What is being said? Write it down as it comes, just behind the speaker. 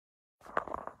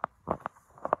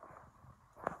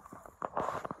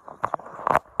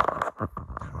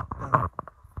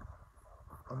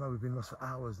we've been lost for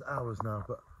hours now,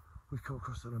 but we've come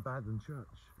across an abandoned church.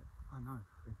 I know.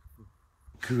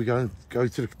 Could we go to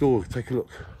the door, take a look?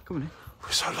 Come on in.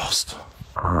 We're so lost.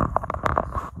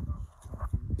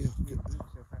 Yeah, good.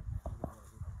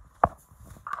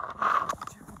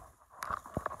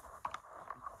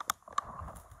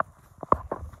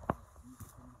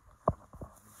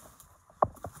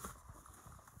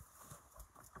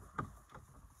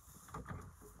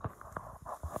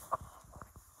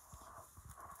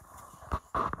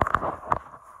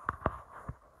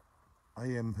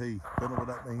 AMP, don't know what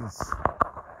that means.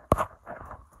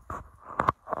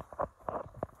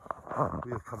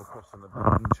 We have come across an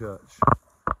abandoned church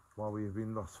while we have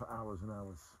been lost for hours and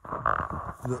hours.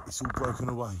 Look, it's all broken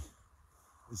away.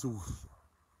 It's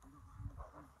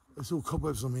all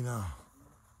cobwebs on me now.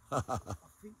 I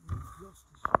think we've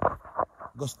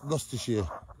Gloucestershire.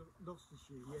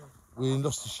 Gloucestershire, yeah. We're in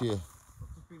Gloucestershire.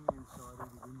 I've just been inside, all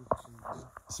the windows are seen.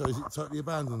 So is it totally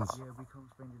abandoned? Yeah, we can't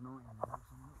spend the night in there.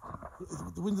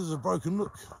 The windows are broken,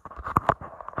 look.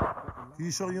 Can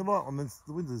you shine your light on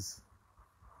the windows?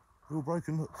 They're all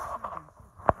broken, look.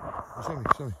 Oh, show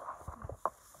me.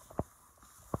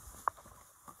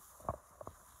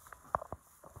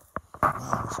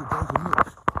 Wow, it's all broken, look.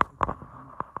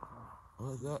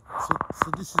 Like that.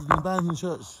 So this is an abandoned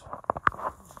church.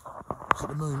 Look at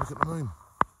the moon.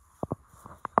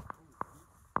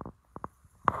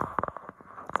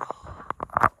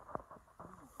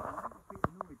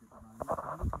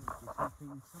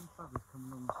 Some buggers come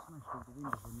along and smash all the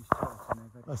windows in this church and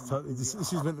they've had That's totally. This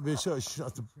is meant to be a church. You shouldn't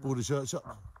have to board a church up.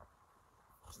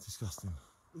 It's disgusting.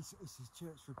 It's a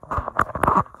church for praying.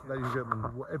 Ladies and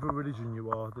gentlemen, whatever religion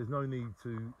you are, there's no need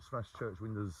to smash church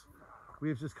windows. We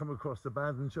have just come across an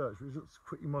abandoned church, which looks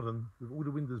pretty modern, with all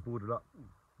the windows boarded up.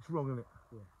 It's wrong, isn't it?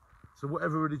 Yeah. So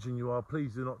whatever religion you are,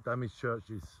 please do not damage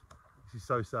churches. This is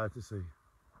so sad to see.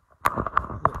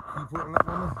 Look, can you put it on that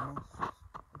one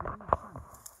then?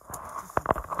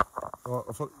 Alright,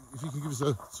 if you can give us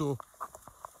a tour.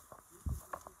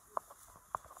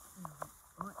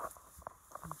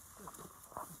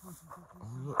 Oh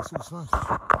look, it's all smashed.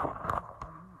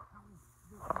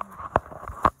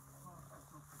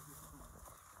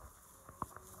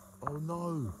 Oh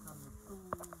no.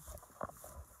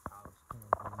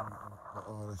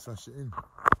 Oh, they smashed it in.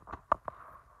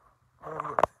 Oh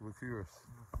look, we're curious.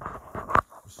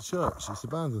 It's a church, it's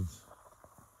abandoned.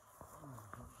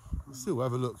 Still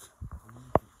have a look.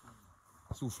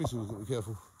 It's all fizzled, be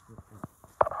careful. See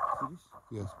this?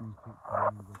 Yeah. This means people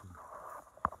come in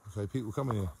the Okay, people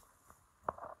coming here.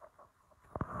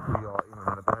 We are in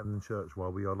an abandoned church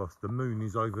while we are lost. The moon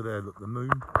is over there. Look, the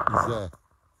moon is there.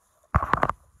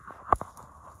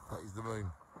 That is the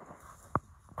moon.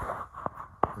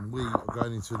 And we are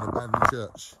going into an abandoned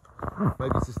church.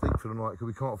 Maybe it's asleep for the night because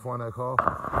we can't find our car.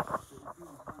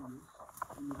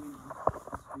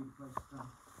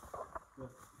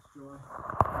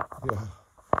 Yeah.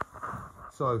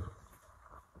 So.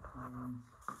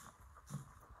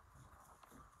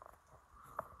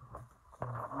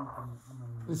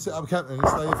 Let's set up camp and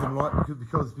stay here for the night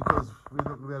because we're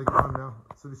not going to be able to get home now.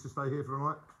 So let's just stay here for the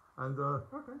night. And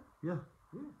okay. Yeah.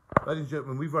 Ladies and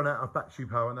gentlemen, we've run out of battery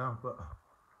power now, but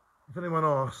if anyone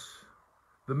asks,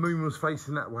 the moon was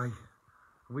facing that way.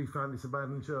 We found this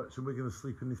abandoned church and we're going to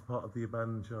sleep in this part of the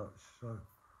abandoned church. So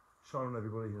shine on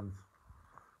everybody and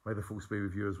may the force be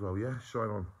with you as well, yeah? Shine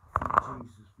on.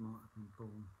 Jesus might have been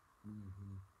born near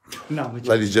here. No,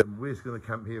 ladies and gentlemen, we're just going to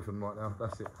camp here for the night now.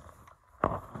 That's it.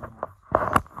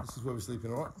 This is where we're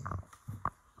sleeping, alright?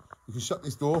 You can shut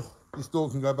this door. This door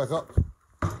can go back up.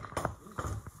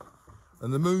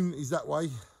 And the moon is that way.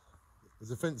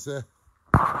 There's a fence there.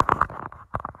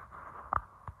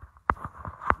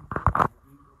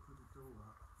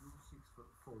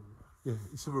 Yeah,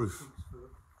 it's a roof.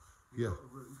 Yeah.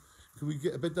 Can we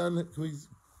get a bed down there? Can we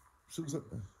sort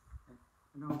something?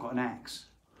 No, I've got an axe.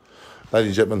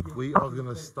 Ladies and gentlemen, we are going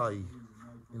to stay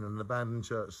in an abandoned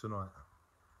church tonight.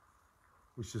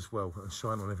 Wish us well and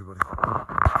shine on everybody.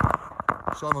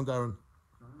 Shine on Darren.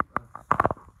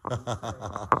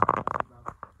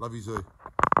 Love you too.